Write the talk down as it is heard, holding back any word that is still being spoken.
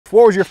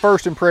What was your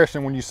first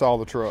impression when you saw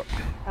the truck?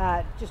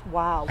 Just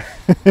wow.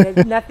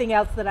 There's nothing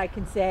else that I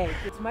can say.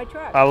 It's my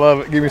truck. I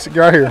love it. Give me some,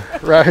 right here,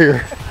 right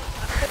here.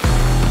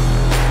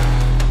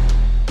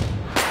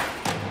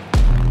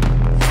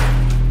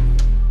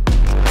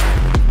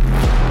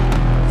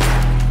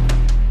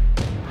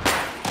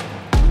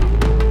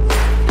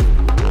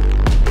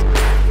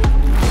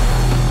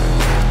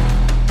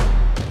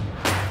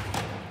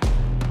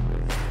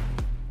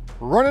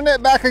 Running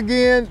it back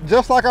again,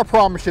 just like I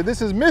promised you.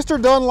 This is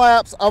Mr.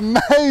 Dunlap's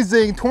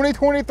amazing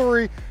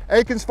 2023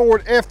 Akins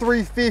Ford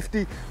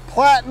F350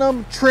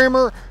 Platinum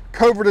Trimmer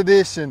Covert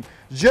Edition.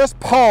 Just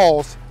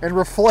pause and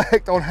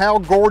reflect on how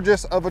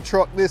gorgeous of a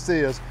truck this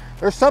is.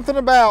 There's something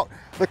about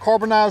the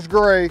carbonized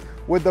gray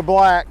with the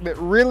black that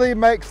really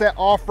makes that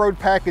off-road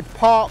package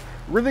pop,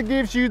 really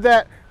gives you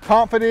that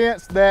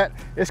confidence that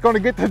it's going to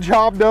get the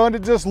job done.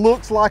 It just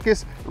looks like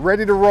it's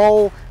ready to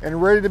roll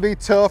and ready to be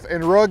tough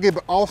and rugged,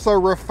 but also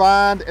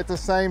refined at the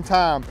same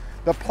time.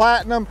 The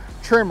Platinum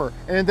Trimmer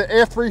and the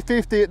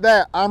F350 at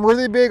that. I'm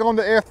really big on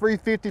the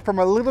F350 from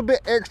a little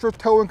bit extra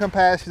towing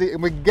capacity,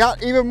 and we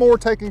got even more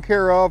taken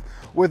care of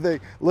with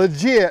the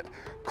legit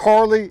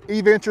Carli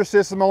e-Venture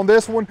system on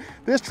this one.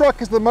 This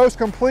truck is the most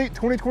complete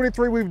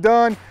 2023 we've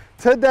done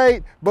to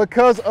date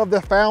because of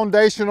the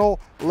foundational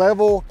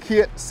level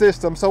kit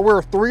system. So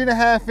we're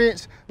 3.5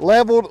 inch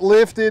leveled,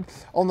 lifted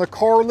on the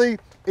Carli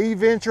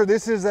e-Venture.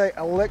 This is a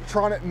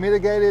electronic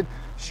mitigated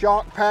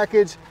shock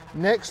package.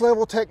 Next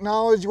level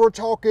technology. We're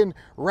talking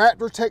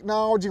Raptor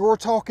technology. We're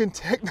talking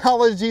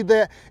technology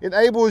that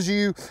enables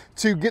you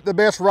to get the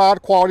best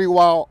ride quality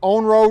while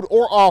on road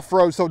or off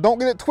road. So don't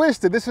get it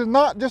twisted. This is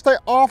not just an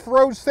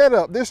off-road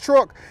setup. This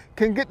truck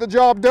can get the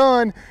job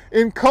done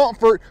in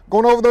comfort,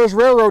 going over those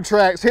railroad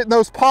tracks, hitting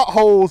those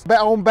potholes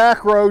on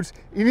back roads.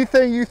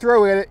 Anything you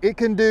throw at it, it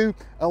can do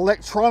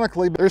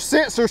electronically. There's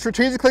sensors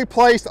strategically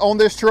placed on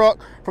this truck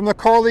from the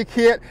Carli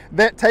kit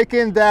that take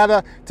in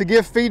data to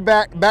give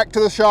feedback back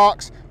to the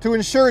shocks to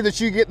ensure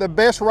that you get the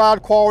best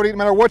ride quality no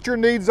matter what your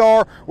needs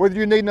are, whether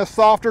you're needing a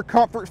softer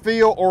comfort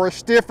feel or a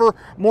stiffer,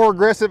 more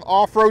aggressive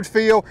off-road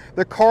feel.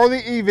 The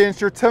Carli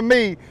e-Venture, to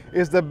me,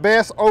 is the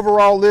best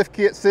overall lift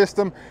kit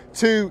system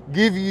to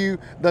give you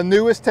the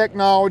newest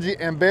technology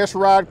and best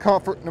ride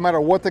comfort no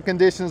matter what the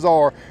conditions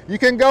are. You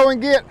can go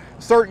and get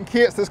certain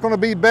kits that's going to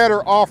be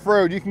better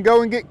off-road. You can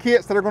go and get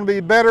kits that are going to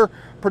be better,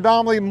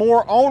 predominantly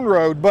more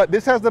on-road, but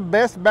this has the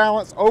best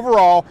balance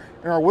overall,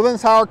 and our wheel and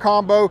tire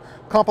combo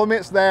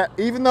complements that.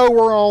 Even though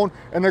we're on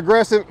an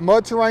aggressive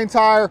mud terrain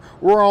tire,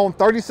 we're on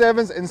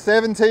 37s and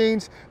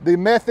 17s, the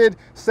Method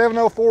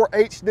 704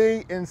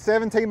 HD in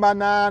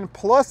 17x9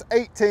 plus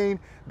 18.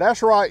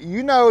 That's right,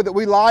 you know that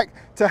we like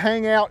to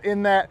hang out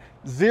in that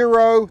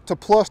 0 to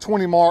plus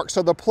 20 mark.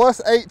 So the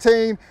plus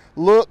 18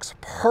 looks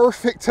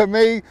perfect to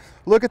me.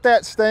 Look at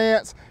that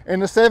stance.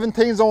 And the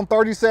 17s on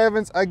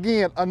 37s,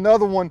 again,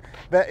 another one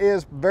that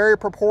is very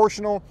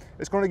proportional.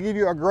 It's going to give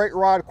you a great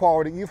ride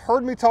quality. You've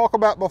heard me talk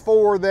about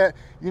before that,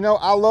 you know,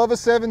 I love a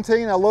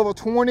 17, I love a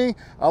 20,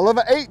 I love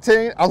an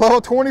 18, I love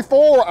a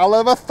 24, I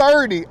love a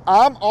 30.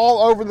 I'm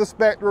all over the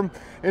spectrum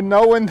in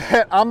knowing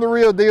that I'm the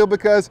real deal,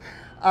 because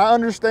I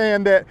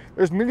understand that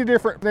there's many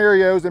different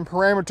scenarios and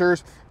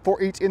parameters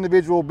for each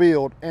individual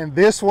build. And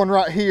this one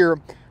right here,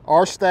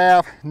 our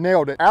staff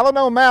nailed it. Alan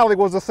O'Malley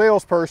was the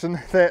salesperson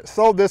that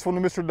sold this one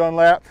to Mr.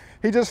 Dunlap.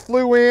 He just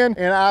flew in,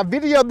 and I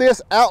videoed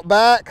this out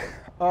back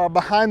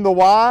behind the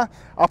Y.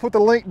 I'll put the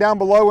link down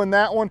below in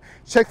that one.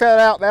 Check that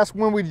out. That's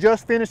when we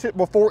just finished it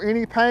before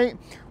any paint.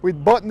 We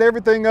buttoned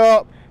everything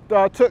up,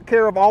 took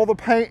care of all the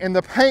paint, and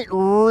the paint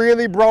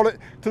really brought it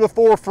to the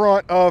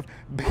forefront of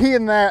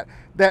being that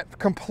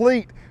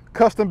complete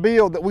custom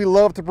build that we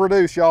love to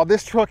produce, y'all.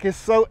 This truck is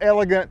so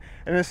elegant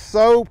and is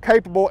so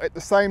capable at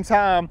the same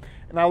time.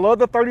 And I love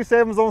the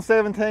 37s on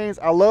 17s.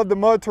 I love the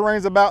mud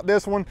terrains about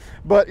this one.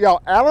 But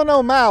y'all, Alan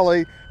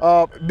O'Malley,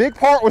 big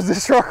part was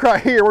this truck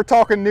right here. We're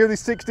talking nearly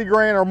 60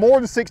 grand or more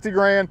than 60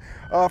 grand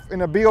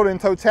in a build in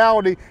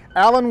totality.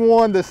 Alan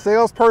won the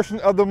salesperson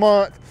of the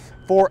month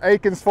for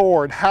Akins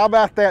Ford. How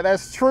about that?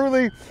 That's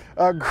truly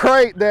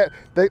great that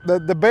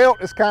the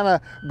belt is kind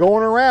of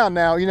going around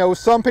now. You know,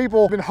 some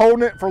people have been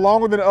holding it for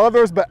longer than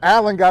others, but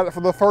Alan got it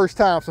for the first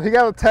time. So he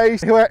got a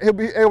taste. He'll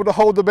be able to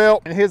hold the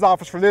belt in his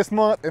office for this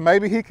month, and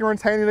maybe he can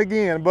retain it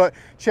again. But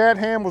Chad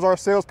Ham was our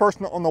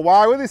salesperson on the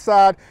Wild Willies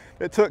side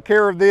that took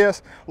care of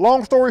this.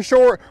 Long story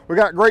short, we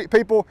got great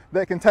people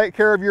that can take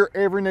care of your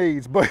every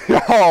needs. But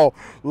y'all,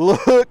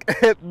 look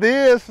at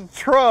this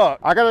truck.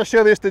 I gotta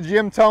show this to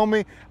Jim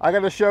Tomey. I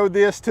gotta show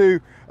this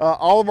to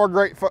all of our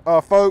great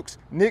folks,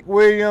 Nick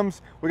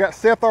Williams. We got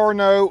Seth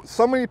Arnaud.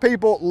 So many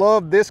people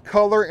love this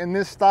color and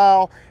this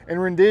style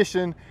and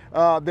rendition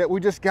that we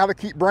just got to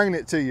keep bringing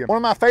it to you. One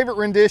of my favorite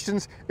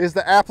renditions is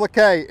the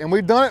applique, and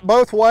we've done it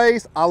both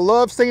ways. I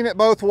love seeing it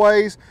both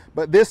ways,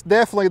 but this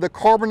definitely, the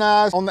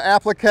carbonized on the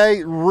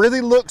applique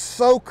really looks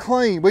so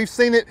clean. We've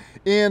seen it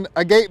in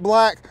a gate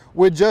black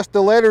with just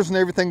the letters and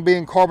everything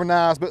being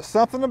carbonized, but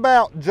something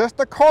about just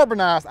the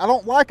carbonized, I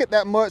don't like it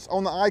that much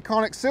on the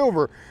iconic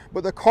silver,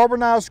 but the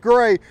carbonized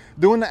gray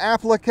doing the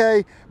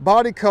applique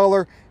body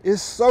color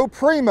is so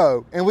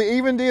primo. And we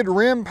even did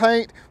rim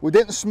paint. We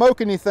didn't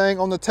smoke anything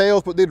on the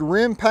tails, but did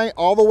rim paint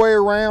all the way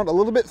around, a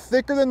little bit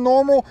thicker than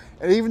normal,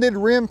 and even did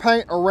rim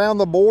paint around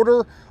the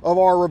border of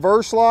our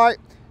reverse light.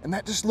 And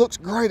that just looks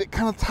great. It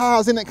kind of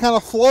ties in, it kind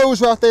of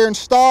flows right there and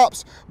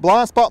stops.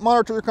 Blind spot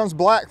monitor comes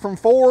black from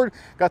forward.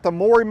 Got the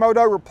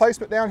Morimoto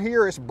replacement down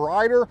here. It's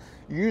brighter.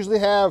 You usually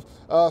have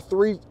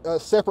three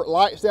separate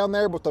lights down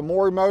there, but the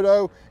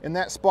Morimoto in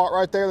that spot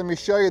right there, let me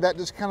show you, that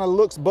just kind of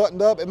looks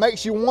buttoned up. It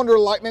makes you wonder,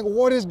 like, man,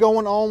 what is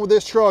going on with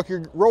this truck?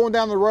 You're rolling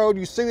down the road,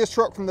 you see this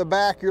truck from the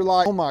back, you're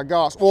like, oh my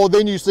gosh. Well,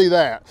 then you see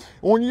that.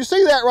 When you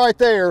see that right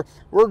there,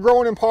 we're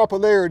growing in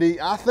popularity.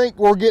 I think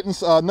we're getting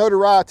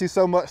notoriety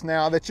so much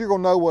now that you're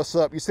gonna know what's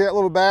up. You see that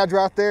little badge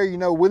right there? You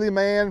know Willie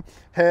Man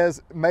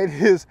has made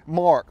his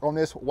mark on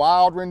this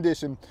wild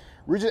rendition.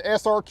 Rigid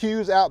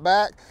SRQs out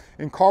back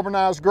in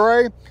carbonized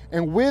gray.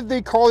 And with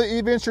the Carli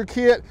E-Venture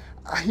kit,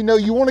 you know,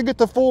 you want to get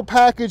the full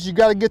package. You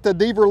got to get the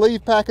Deaver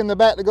leaf pack in the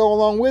back to go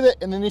along with it.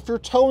 And then if you're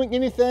towing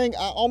anything,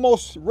 I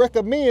almost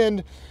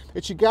recommend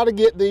that you got to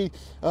get the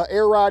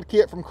air ride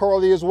kit from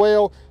Carli as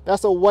well.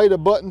 That's a way to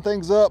button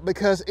things up,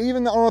 because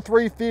even on a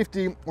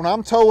 350, when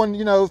I'm towing,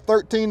 you know,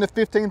 13 to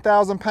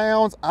 15,000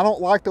 pounds, I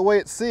don't like the way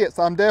it sits.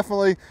 I'm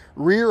definitely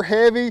rear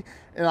heavy,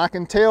 and I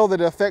can tell that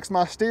it affects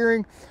my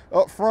steering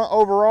up front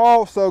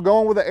overall. So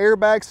going with the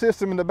airbag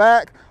system in the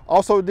back.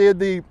 Also did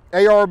the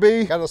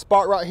ARB, got a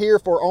spot right here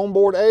for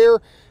onboard air,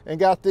 and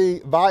got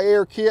the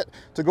Vi-Air kit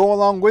to go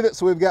along with it.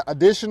 So we've got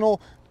additional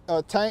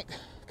tank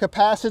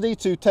capacity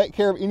to take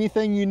care of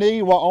anything you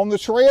need while on the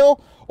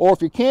trail, or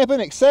if you're camping,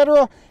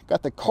 etc.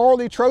 Got the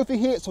Carli trophy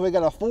hitch, so we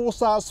got a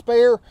full-size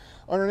spare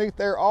underneath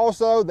there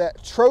also.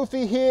 That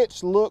trophy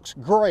hitch looks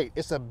great.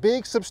 It's a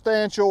big,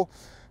 substantial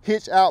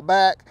hitch out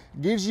back,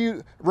 gives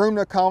you room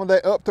to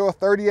accommodate up to a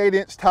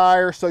 38-inch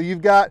tire, so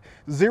you've got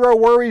zero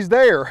worries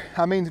there.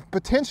 I mean,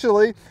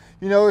 potentially,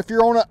 you know, if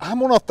you're on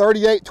I'm on a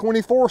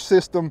 38-24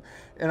 system,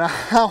 and I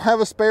don't have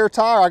a spare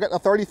tire. I got a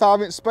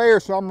 35-inch spare,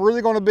 so I'm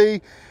really going to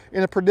be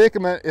in a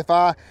predicament if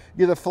I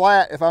get a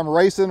flat, if I'm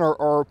racing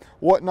or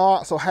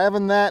whatnot. So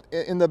having that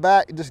in the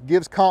back, it just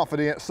gives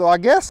confidence. So I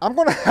guess I'm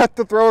going to have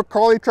to throw a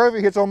Carli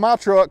trophy hitch on my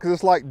truck, because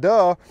it's like,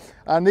 duh,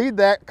 I need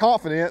that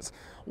confidence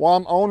while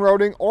I'm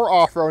on-roading or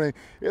off-roading.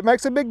 It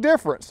makes a big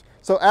difference.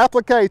 So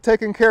applique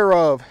taken care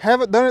of.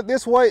 Haven't done it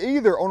this way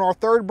either on our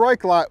third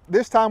brake light.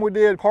 This time we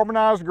did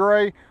carbonized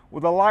gray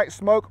with a light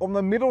smoke on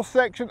the middle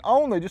section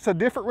only, just a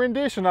different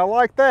rendition. I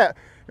like that.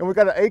 And we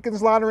got an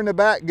Akins liner in the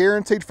back,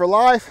 guaranteed for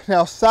life.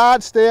 Now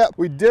side step,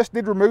 we just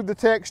did remove the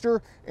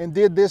texture and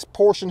did this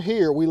portion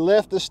here. We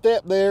left the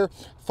step there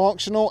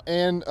functional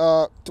and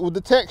with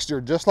the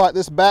texture, just like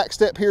this back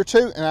step here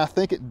too. And I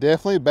think it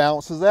definitely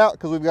balances out,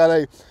 because we've got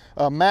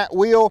a matte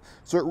wheel,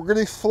 so it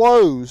really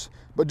flows.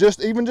 But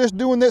even just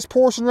doing this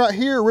portion right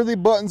here really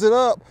buttons it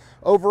up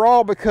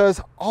overall,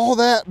 because all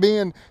that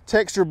being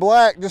texture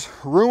black just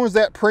ruins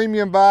that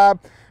premium vibe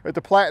that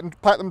the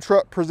Platinum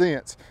truck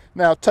presents.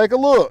 Now take a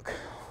look.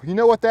 You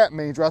know what that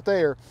means right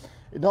there.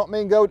 It don't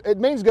mean go, it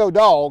means go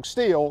dog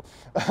still,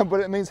 but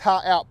it means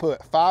high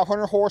output.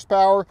 500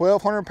 horsepower,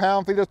 1,200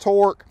 pound-feet of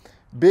torque,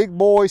 big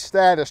boy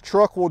status.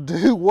 Truck will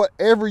do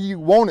whatever you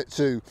want it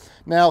to.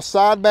 Now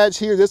side badge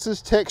here, this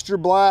is texture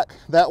black,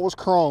 that was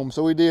chrome.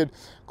 So we did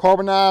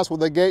carbonized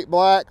with a gate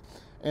black,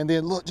 and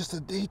then look, just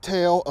the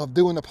detail of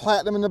doing the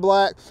platinum in the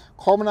black,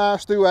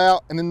 carbonized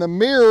throughout, and then the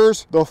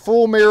mirrors, the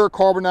full mirror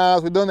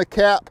carbonized. We've done the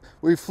cap,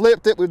 we've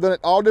flipped it, we've done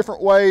it all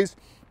different ways,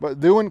 but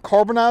doing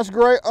carbonized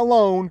gray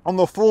alone on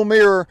the full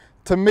mirror,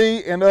 to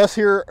me and us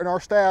here and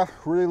our staff,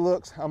 really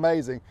looks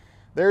amazing.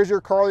 There's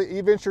your Carli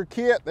E-Venture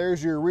kit.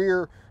 There's your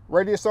rear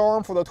radius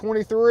arm for the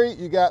 23.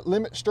 You got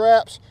limit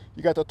straps.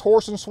 You got the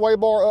torsion sway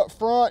bar up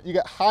front. You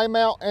got high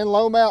mount and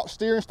low mount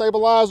steering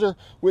stabilizer,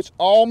 which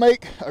all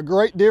make a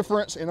great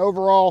difference in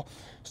overall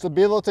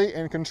stability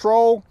and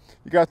control.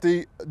 You got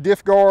the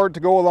diff guard to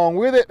go along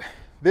with it.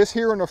 This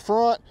here in the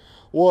front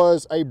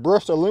was a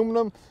brushed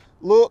aluminum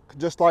look,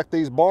 just like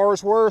these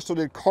bars were, so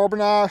they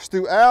carbonized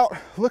throughout.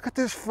 Look at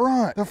this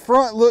front. The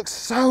front looks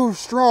so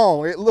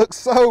strong. It looks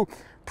so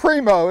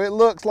primo. It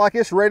looks like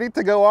it's ready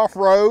to go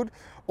off-road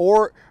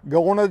or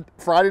go on a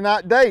Friday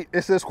night date.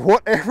 It's just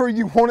whatever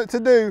you want it to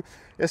do,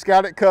 it's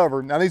got it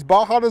covered. Now these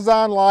Baja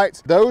Design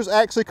lights, those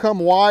actually come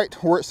white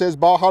where it says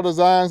Baja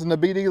Designs and the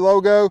BD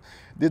logo.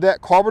 Did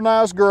that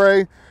carbonized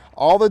gray,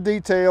 all the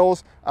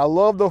details. I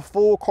love the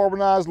full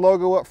carbonized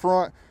logo up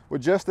front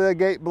with just the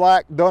gate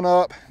black done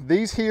up.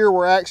 These here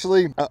were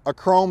actually a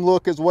chrome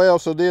look as well,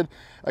 so did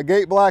a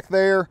gate black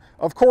there.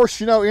 Of course,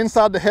 you know,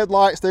 inside the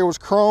headlights there was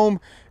chrome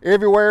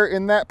everywhere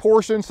in that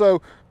portion,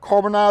 so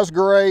carbonized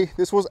gray.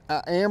 This was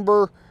an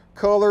amber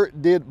color,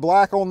 did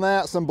black on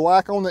that, some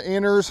black on the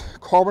inners,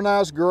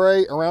 carbonized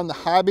gray around the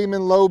high beam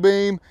and low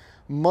beam.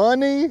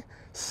 Money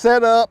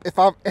setup if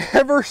I've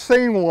ever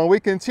seen one. We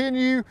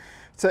continue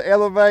to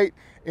elevate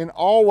in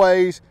all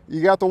ways.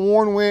 You got the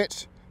Warn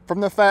winch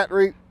from the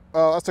factory.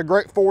 That's a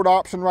great forward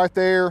option right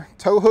there.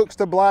 Tow hooks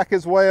to black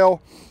as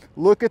well.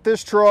 Look at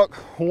this truck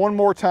one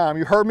more time.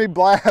 You heard me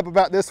blab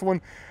about this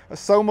one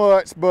so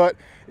much, but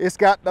it's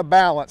got the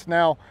balance.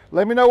 Now,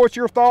 let me know what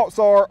your thoughts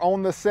are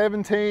on the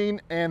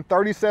 17 and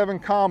 37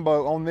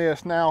 combo on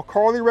this. Now,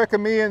 Carli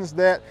recommends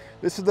that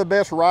this is the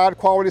best ride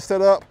quality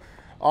setup.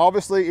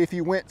 Obviously, if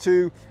you went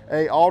to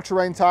a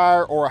all-terrain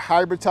tire or a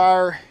hybrid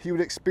tire, you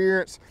would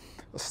experience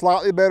a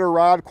slightly better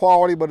ride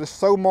quality, but it's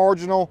so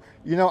marginal.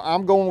 You know,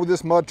 I'm going with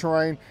this mud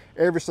terrain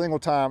every single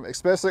time,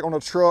 especially on a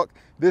truck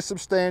this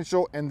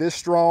substantial and this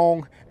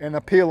strong and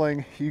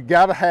appealing. You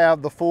gotta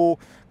have the full,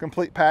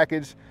 complete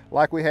package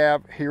like we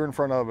have here in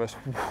front of us.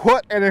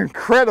 What an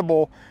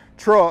incredible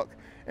truck,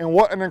 and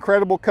what an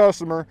incredible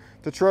customer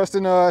to trust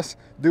in us,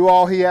 do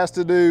all he has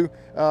to do,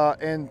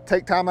 and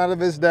take time out of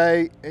his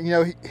day. And, you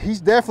know,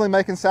 he's definitely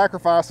making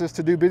sacrifices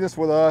to do business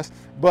with us,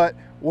 but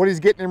what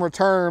he's getting in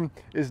return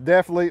is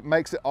definitely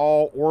makes it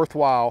all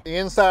worthwhile. The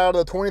inside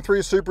of the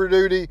 23 Super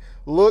Duty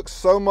looks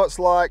so much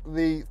like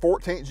the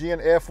 14th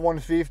Gen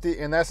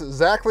F-150, and that's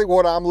exactly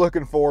what I'm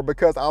looking for,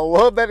 because I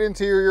love that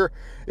interior.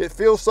 It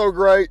feels so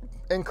great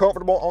and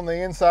comfortable on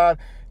the inside.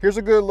 Here's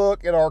a good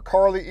look at our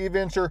Carli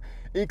eVenture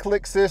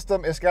e-click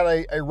system. It's got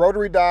a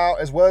rotary dial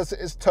as well as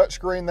its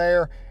touchscreen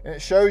there, and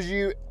it shows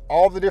you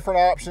all the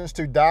different options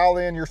to dial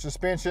in your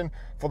suspension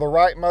for the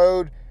right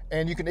mode,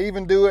 and you can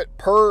even do it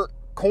per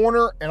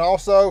corner and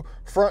also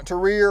front to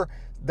rear,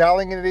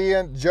 dialing it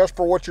in just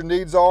for what your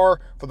needs are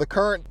for the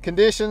current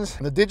conditions.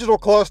 The digital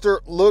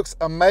cluster looks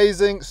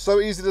amazing, so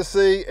easy to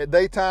see at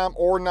daytime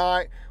or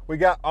night. We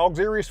got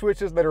auxiliary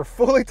switches that are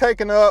fully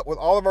taken up with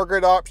all of our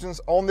great options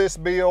on this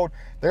build.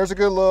 There's a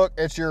good look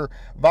at your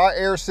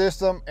Air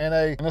system and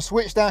a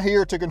switch down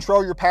here to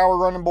control your power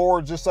running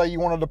board. Just say you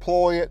want to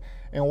deploy it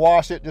and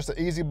wash it, just an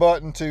easy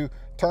button to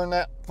turn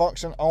that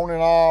function on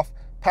and off.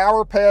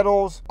 Power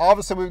pedals.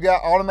 Obviously, we've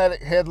got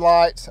automatic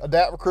headlights,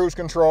 adaptive cruise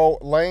control,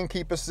 lane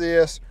keep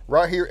assist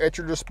right here at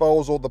your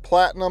disposal. The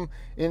platinum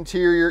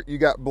interior, you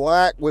got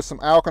black with some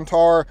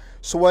Alcantara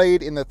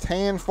suede in the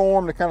tan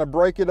form to kind of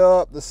break it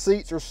up. The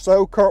seats are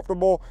so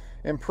comfortable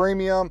and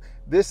premium.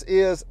 This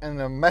is an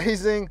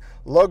amazing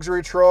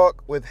luxury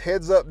truck with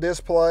heads-up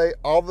display,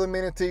 all the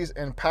amenities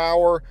and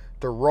power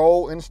to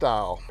roll in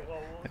style.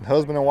 And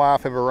husband and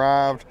wife have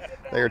arrived.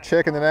 They are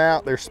checking it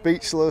out. They're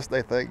speechless.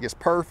 They think it's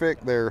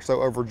perfect. They're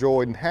so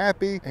overjoyed and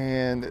happy.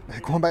 And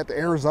going back to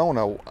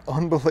Arizona,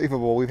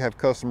 unbelievable. We've had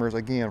customers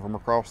again from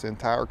across the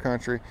entire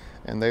country,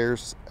 and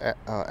there's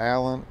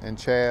Alan and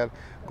Chad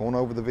going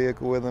over the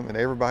vehicle with them, and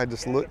everybody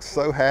just looks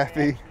so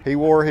happy. He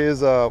wore his,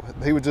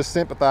 he was just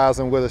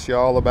sympathizing with us,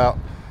 y'all, about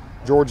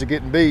Georgia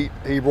getting beat.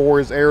 He wore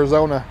his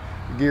Arizona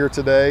gear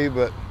today,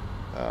 but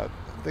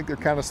I think they're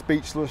kind of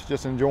speechless,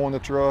 just enjoying the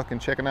truck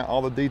and checking out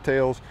all the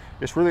details.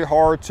 It's really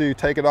hard to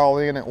take it all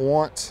in at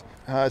once.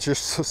 It's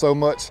just so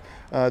much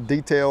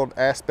detailed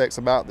aspects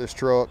about this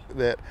truck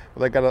that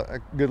they got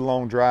a good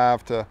long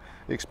drive to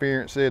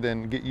experience it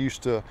and get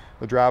used to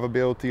the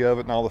drivability of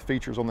it and all the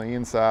features on the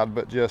inside.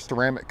 But just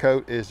ceramic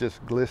coat is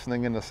just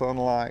glistening in the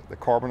sunlight, the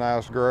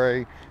carbonized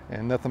gray,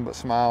 and nothing but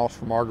smiles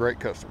from our great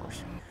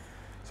customers.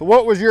 So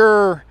what was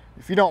your,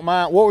 if you don't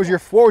mind, what was your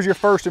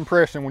first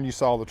impression when you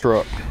saw the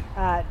truck?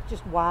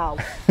 Just wow.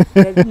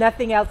 There's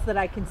nothing else that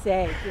I can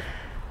say.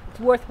 It's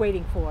worth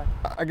waiting for.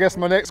 I guess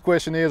my next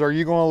question is, are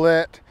you going to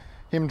let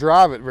him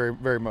drive it very,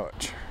 very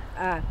much?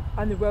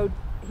 On the road,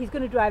 he's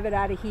going to drive it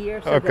out of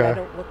here so that I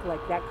don't look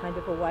like that kind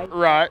of a wife.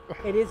 Right.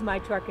 It is my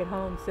truck at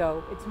home,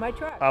 so it's my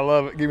truck. I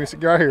love it. Give me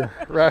some, right here,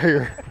 right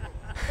here.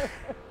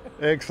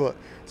 Excellent.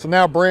 So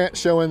now Brent's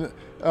showing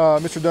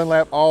Mr.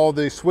 Dunlap all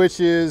the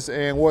switches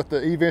and what the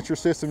eVenture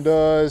system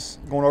does,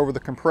 going over the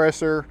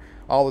compressor,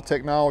 all the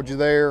technology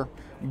there.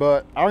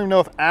 But I don't even know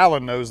if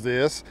Alan knows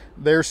this.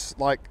 There's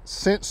like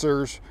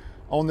sensors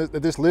on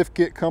that this lift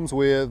kit comes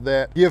with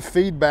that give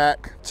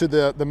feedback to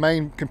the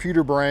main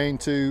computer brain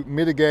to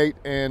mitigate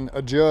and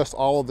adjust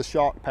all of the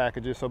shock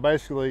packages. So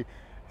basically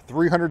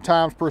 300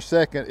 times per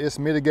second, it's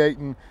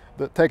mitigating,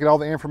 taking all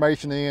the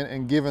information in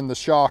and giving the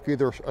shock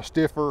either a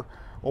stiffer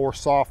or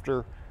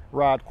softer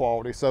ride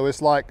quality. So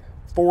it's like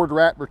Ford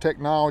Raptor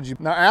technology.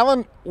 Now,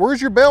 Alan,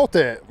 where's your belt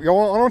at? Why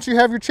don't you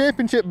have your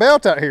championship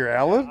belt out here,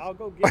 Alan? I'll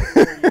go get it for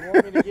you. You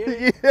want me to get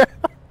it? Yeah.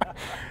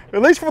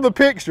 At least for the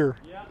picture.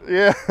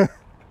 Yeah. Yeah.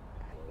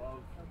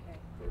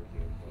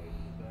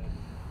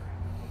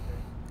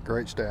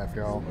 Great staff,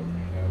 y'all.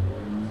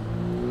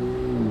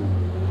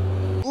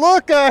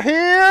 Look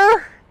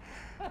here.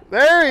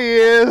 There he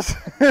is.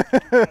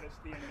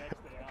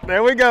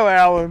 There we go,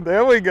 Alan.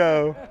 There we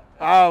go.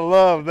 I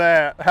love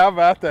that. How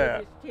about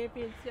that?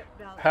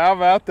 How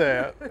about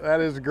that? That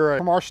is great.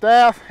 From our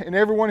staff and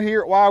everyone here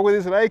at Wild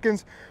Willies at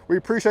Akins, we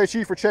appreciate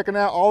you for checking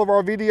out all of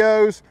our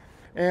videos,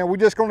 and we're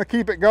just going to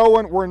keep it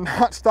going. We're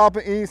not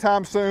stopping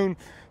anytime soon.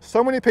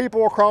 So many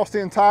people across the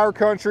entire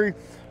country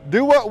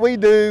do what we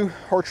do,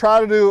 or try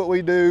to do what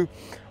we do,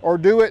 or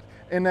do it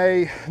in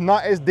a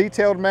not as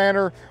detailed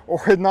manner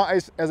or not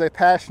as a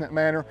passionate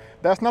manner.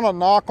 That's not a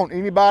knock on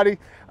anybody.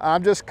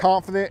 I'm just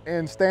confident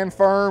and stand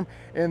firm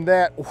in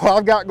that what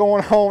I've got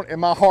going on in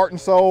my heart and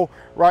soul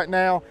right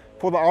now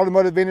for the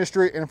automotive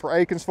industry and for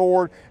Akins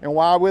Ford and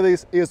Wild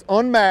Willies is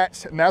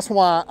unmatched, and that's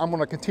why I'm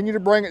gonna continue to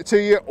bring it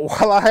to you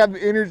while I have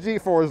the energy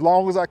for as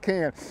long as I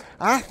can.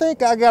 I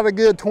think I got a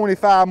good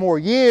 25 more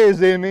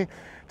years in me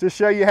to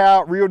show you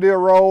how Real Deal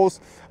rolls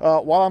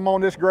while I'm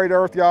on this great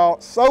earth,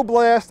 y'all. So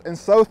blessed and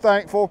so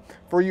thankful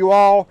for you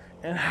all,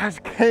 and I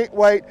just can't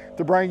wait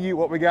to bring you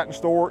what we got in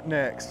store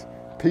next.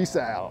 Peace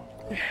out.